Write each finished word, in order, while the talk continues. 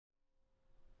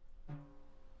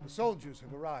The soldiers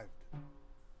have arrived.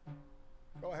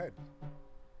 Go ahead.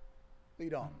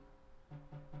 Lead on.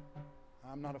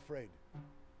 I'm not afraid.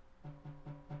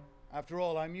 After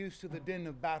all, I'm used to the din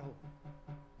of battle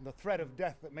and the threat of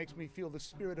death that makes me feel the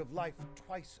spirit of life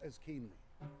twice as keenly.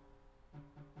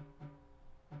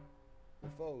 The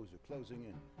foes are closing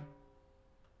in.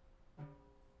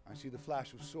 I see the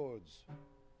flash of swords.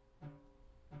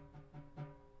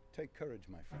 Take courage,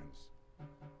 my friends.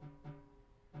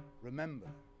 Remember,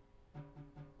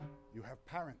 you have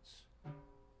parents,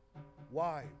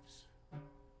 wives,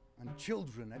 and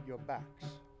children at your backs.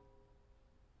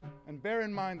 And bear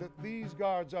in mind that these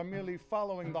guards are merely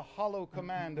following the hollow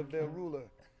command of their ruler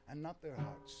and not their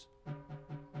hearts.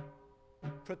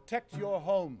 Protect your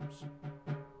homes.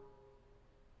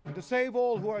 And to save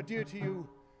all who are dear to you,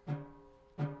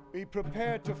 be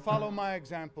prepared to follow my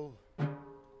example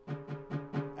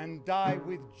and die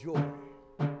with joy.